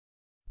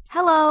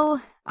Hello,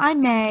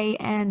 I'm May,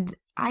 and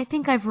I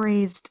think I've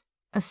raised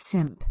a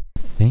simp.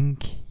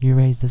 Think you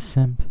raised a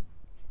simp?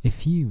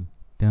 If you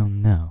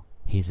don't know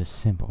he's a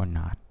simp or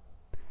not,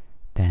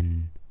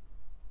 then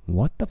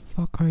what the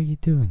fuck are you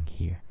doing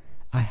here?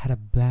 I had a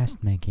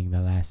blast making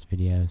the last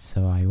video,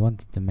 so I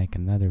wanted to make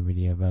another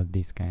video about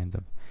these kinds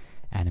of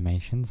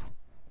animations.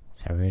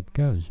 So here it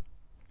goes.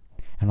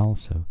 And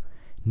also,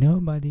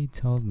 nobody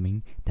told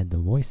me that the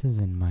voices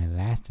in my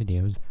last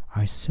videos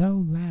are so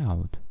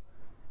loud.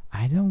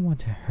 I don't want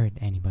to hurt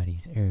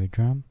anybody's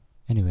eardrum.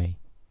 Anyway,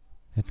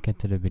 let's get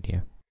to the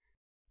video.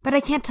 But I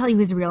can't tell you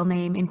his real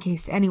name in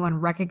case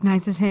anyone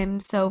recognizes him,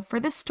 so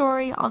for this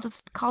story, I'll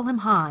just call him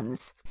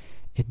Hans.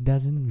 It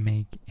doesn't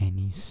make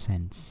any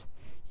sense.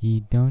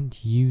 You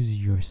don't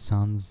use your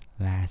son's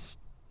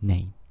last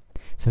name,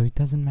 so it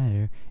doesn't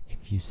matter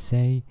if you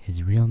say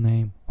his real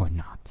name or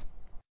not.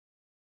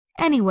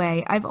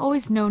 Anyway, I've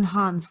always known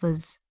Hans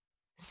was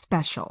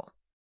special.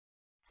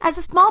 As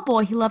a small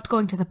boy, he loved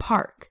going to the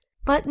park.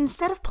 But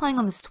instead of playing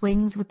on the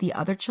swings with the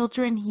other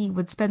children, he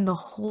would spend the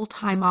whole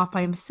time off by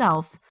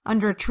himself,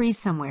 under a tree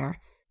somewhere,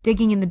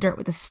 digging in the dirt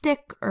with a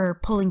stick or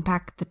pulling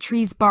back the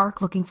tree's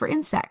bark looking for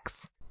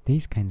insects.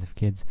 These kinds of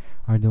kids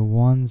are the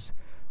ones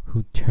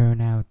who turn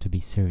out to be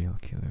serial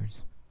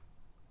killers.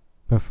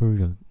 But for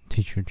real,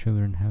 teach your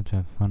children how to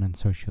have fun and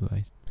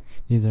socialize.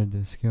 These are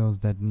the skills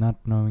that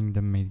not knowing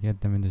them may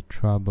get them into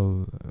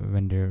trouble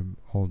when they're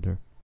older.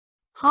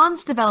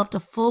 Hans developed a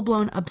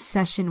full-blown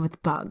obsession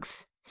with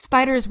bugs.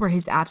 Spiders were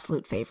his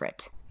absolute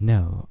favorite.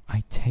 No,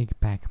 I take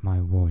back my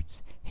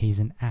words. He's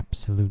an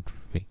absolute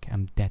freak.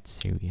 I'm dead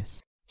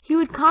serious. He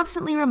would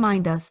constantly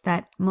remind us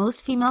that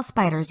most female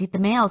spiders eat the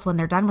males when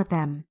they're done with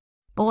them.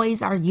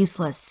 Boys are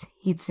useless,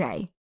 he'd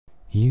say.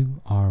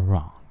 You are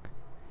wrong.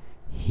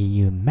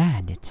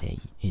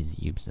 Humanity is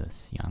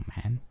useless, young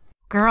man.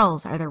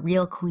 Girls are the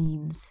real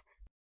queens.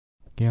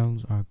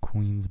 Girls are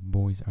queens,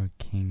 boys are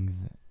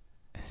kings.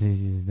 As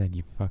easy as that,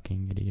 you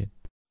fucking idiot.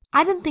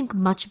 I didn't think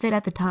much of it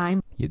at the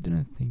time. You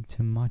didn't think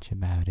too much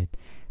about it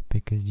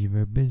because you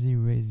were busy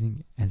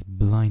raising as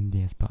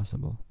blindly as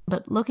possible.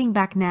 But looking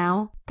back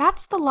now,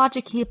 that's the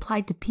logic he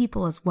applied to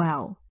people as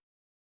well.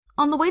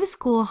 On the way to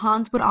school,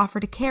 Hans would offer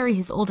to carry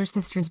his older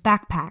sister's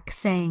backpack,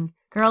 saying,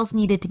 "Girls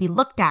needed to be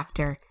looked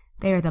after.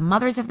 They are the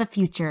mothers of the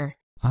future."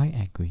 I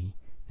agree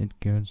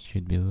that girls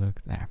should be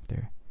looked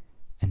after,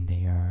 and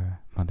they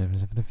are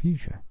mothers of the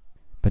future.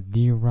 But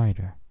dear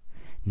writer,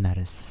 not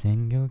a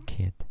single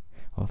kid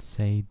will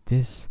say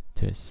this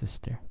to his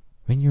sister.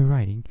 When you're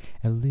writing,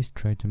 at least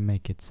try to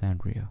make it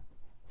sound real.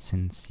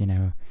 Since,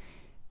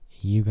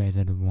 you guys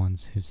are the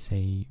ones who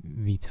say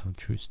we tell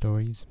true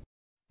stories.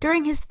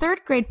 During his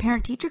third grade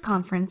parent-teacher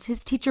conference,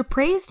 his teacher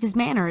praised his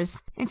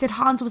manners and said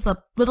Hans was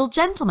a little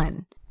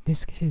gentleman.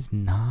 This kid is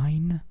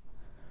 9?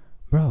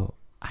 Bro,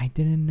 I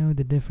didn't know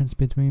the difference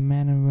between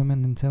man and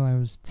woman until I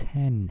was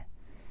 10.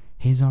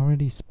 He's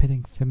already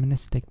spitting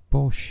feministic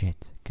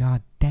bullshit.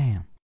 God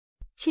damn.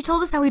 She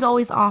told us how he'd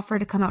always offer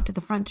to come out to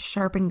the front to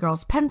sharpen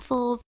girls'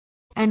 pencils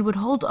and would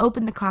hold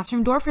open the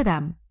classroom door for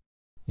them.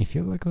 If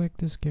you look like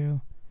this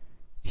girl,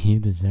 you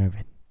deserve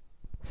it.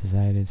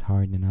 Society is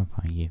hard enough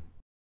on you.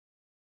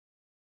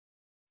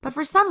 But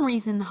for some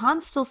reason,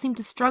 Hans still seemed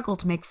to struggle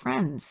to make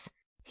friends.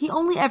 He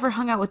only ever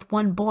hung out with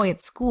one boy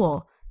at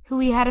school, who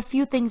he had a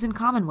few things in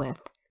common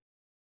with.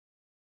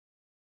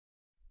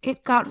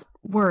 It got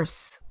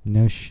worse.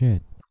 No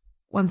shit.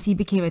 Once he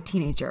became a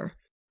teenager.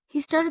 He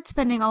started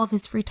spending all of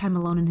his free time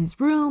alone in his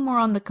room or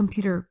on the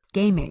computer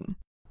gaming.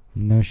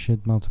 No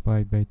shit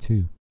multiplied by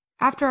 2.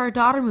 After our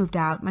daughter moved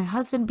out, my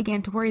husband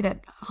began to worry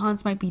that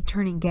Hans might be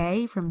turning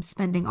gay from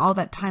spending all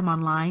that time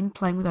online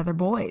playing with other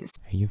boys.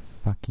 Are you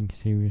fucking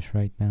serious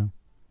right now?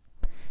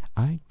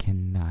 I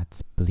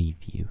cannot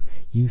believe you.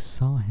 You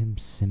saw him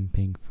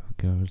simping for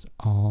girls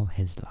all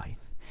his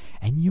life,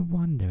 and you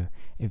wonder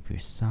if your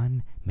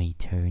son may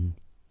turn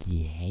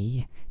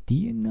gay? Do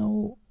you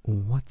know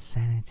what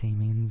sanity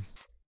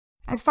means?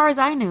 As far as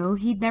I knew,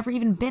 he'd never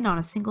even been on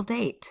a single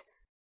date.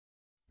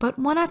 But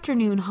one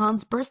afternoon,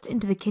 Hans burst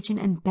into the kitchen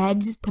and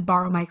begged to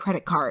borrow my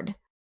credit card.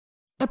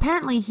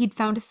 Apparently, he'd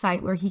found a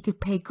site where he could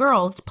pay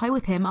girls to play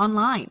with him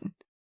online.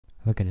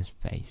 Look at his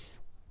face.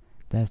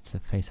 That's the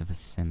face of a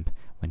simp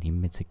when he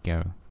meets a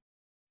girl.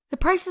 The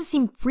prices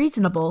seemed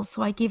reasonable,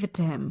 so I gave it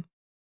to him.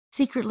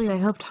 Secretly, I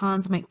hoped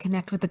Hans might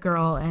connect with the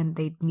girl and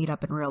they'd meet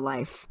up in real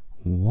life.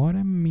 What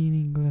a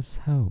meaningless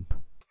hope.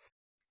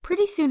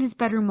 Pretty soon his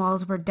bedroom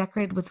walls were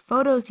decorated with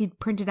photos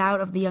he'd printed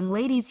out of the young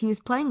ladies he was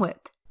playing with.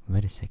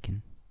 Wait a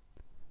second.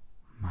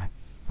 My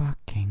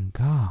fucking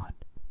god.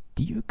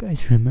 Do you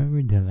guys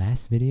remember the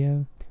last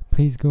video?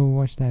 Please go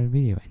watch that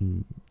video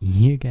and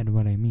you get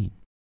what I mean.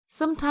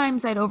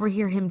 Sometimes I'd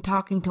overhear him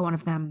talking to one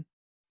of them.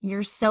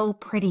 "You're so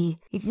pretty.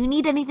 If you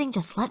need anything,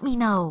 just let me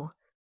know."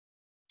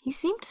 He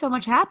seemed so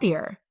much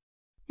happier.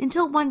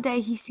 Until one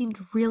day he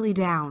seemed really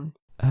down.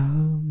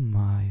 Oh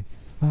my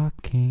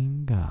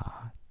fucking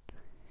god.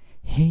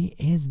 He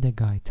is the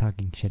guy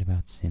talking shit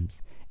about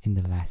Simps in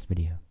the last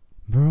video.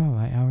 Bro,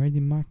 I already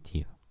marked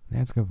you.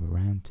 Let's go for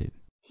round 2.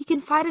 He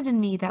confided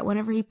in me that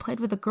whenever he played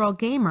with a girl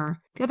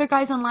gamer, the other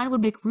guys online would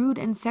make rude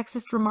and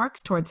sexist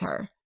remarks towards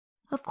her.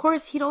 Of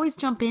course, he'd always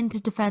jump in to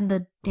defend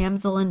the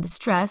damsel in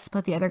distress,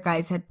 but the other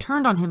guys had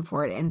turned on him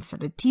for it and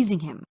started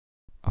teasing him.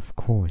 Of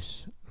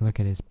course, look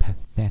at his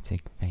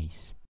pathetic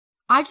face.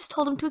 I just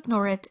told him to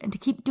ignore it and to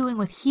keep doing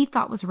what he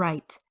thought was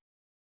right.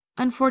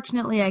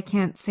 Unfortunately, I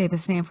can't say the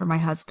same for my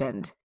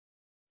husband.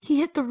 He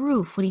hit the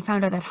roof when he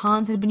found out that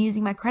Hans had been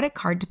using my credit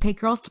card to pay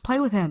girls to play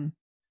with him.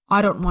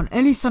 "I don't want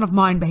any son of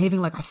mine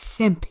behaving like a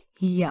simp,"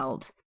 he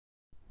yelled.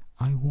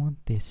 I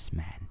want this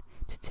man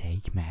to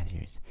take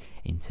matters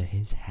into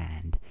his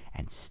hand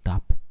and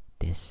stop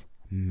this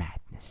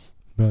madness.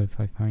 Bro, if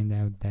I find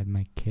out that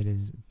my kid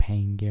is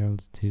paying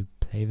girls to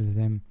play with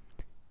him,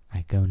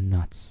 I go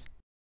nuts.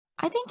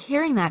 I think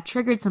hearing that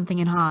triggered something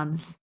in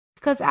Hans,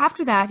 because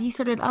after that he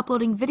started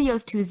uploading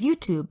videos to his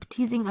YouTube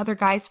teasing other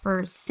guys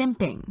for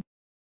simping.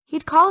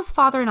 He'd call his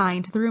father and I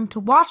into the room to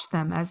watch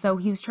them as though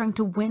he was trying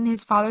to win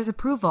his father's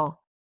approval.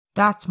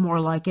 "That's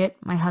more like it,"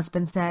 my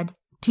husband said.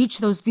 "Teach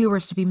those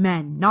viewers to be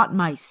men, not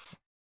mice."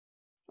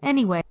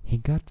 Anyway, he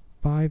got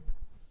 5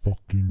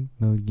 fucking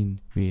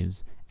million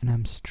views, and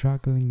I'm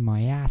struggling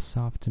my ass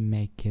off to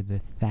make it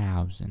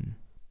 1,000.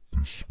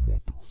 This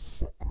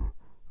motherfucker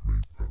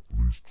made at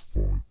least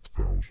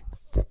 $5,000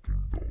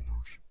 fucking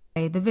dollars.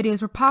 The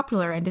videos were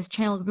popular and his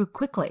channel grew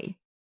quickly.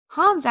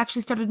 Hans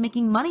actually started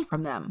making money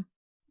from them.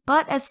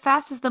 But as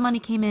fast as the money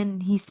came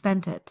in, he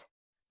spent it.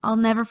 I'll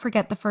never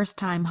forget the first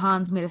time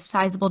Hans made a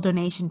sizable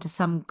donation to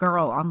some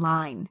girl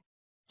online.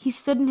 He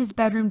stood in his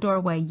bedroom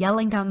doorway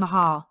yelling down the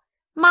hall,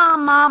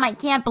 Mom, I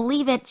can't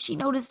believe it. She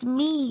noticed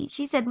me.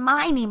 She said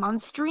my name on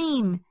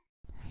stream."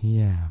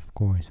 Yeah, of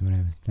course, what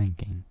I was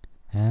thinking.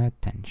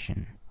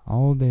 Attention.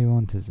 All they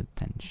want is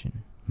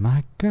attention.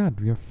 My god,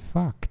 we're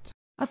fucked.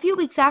 A few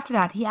weeks after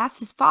that, he asked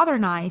his father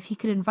and I if he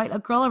could invite a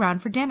girl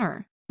around for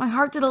dinner. My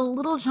heart did a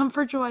little jump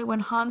for joy when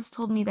Hans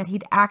told me that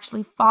he'd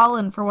actually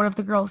fallen for one of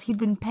the girls he'd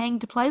been paying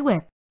to play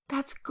with.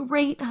 "That's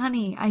great,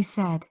 honey," I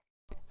said.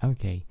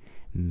 Okay,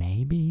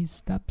 maybe he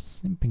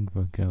stops simping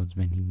for girls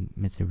when he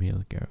meets a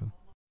real girl.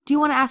 "Do you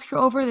want to ask her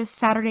over this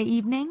Saturday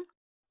evening?"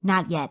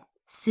 "Not yet.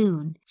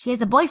 Soon. She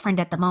has a boyfriend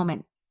at the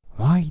moment."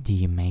 Why do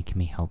you make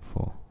me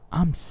hopeful?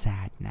 I'm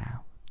sad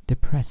now.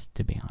 Depressed,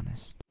 to be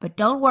honest. "But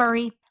don't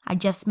worry. I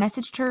just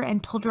messaged her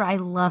and told her I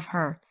love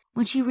her.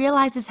 When she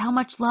realizes how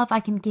much love I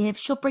can give,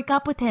 she'll break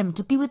up with him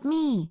to be with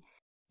me.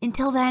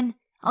 Until then,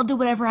 I'll do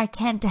whatever I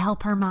can to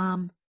help her,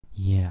 Mom."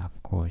 Yeah,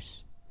 of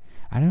course.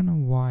 I don't know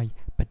why,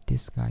 but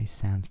this guy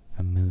sounds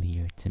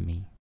familiar to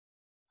me.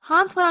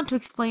 Hans went on to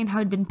explain how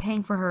he'd been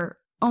paying for her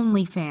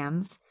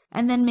OnlyFans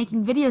and then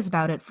making videos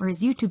about it for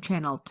his YouTube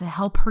channel to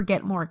help her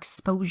get more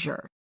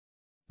exposure.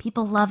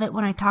 "People love it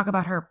when I talk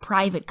about her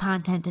private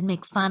content and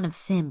make fun of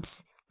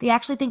simps. They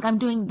actually think I'm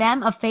doing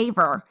them a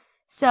favor.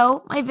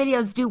 So my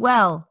videos do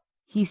well,"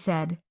 he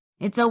said.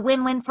 "It's a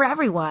win-win for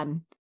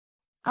everyone."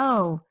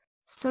 "Oh,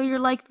 so you're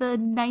like the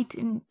knight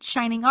in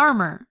shining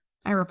armor,"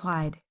 I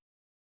replied.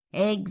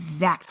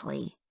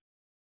 "Exactly."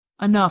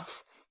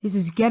 "Enough. This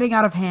is getting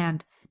out of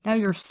hand. Now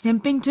you're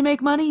simping to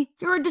make money?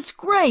 You're a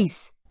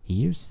disgrace."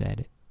 You said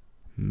it.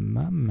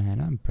 My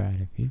man, I'm proud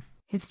of you.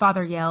 His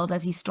father yelled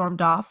as he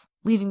stormed off,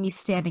 leaving me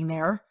standing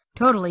there,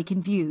 totally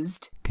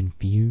confused.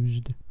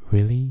 Confused?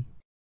 Really?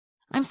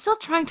 I'm still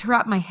trying to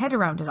wrap my head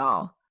around it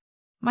all.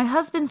 My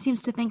husband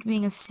seems to think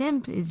being a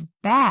simp is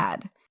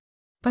bad,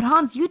 but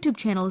Hans' YouTube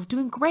channel is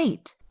doing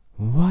great.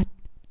 What?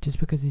 Just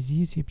because his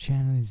YouTube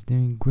channel is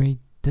doing great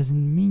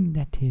doesn't mean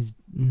that he's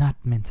not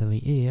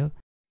mentally ill.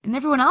 And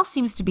everyone else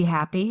seems to be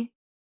happy.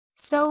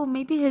 So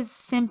maybe his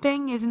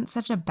simping isn't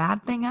such a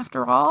bad thing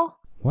after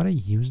all? What a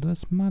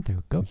useless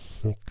mother. Go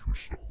Fuck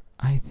yourself.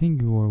 I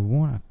think you are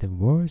one of the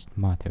worst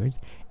mothers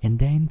in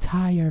the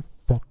entire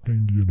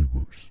Fucking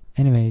universe.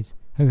 Anyways,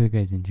 hope you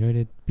guys enjoyed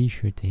it. Be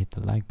sure to hit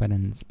the like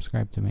button and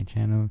subscribe to my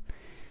channel.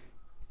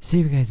 See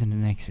you guys in the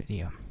next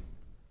video.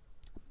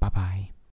 Bye bye.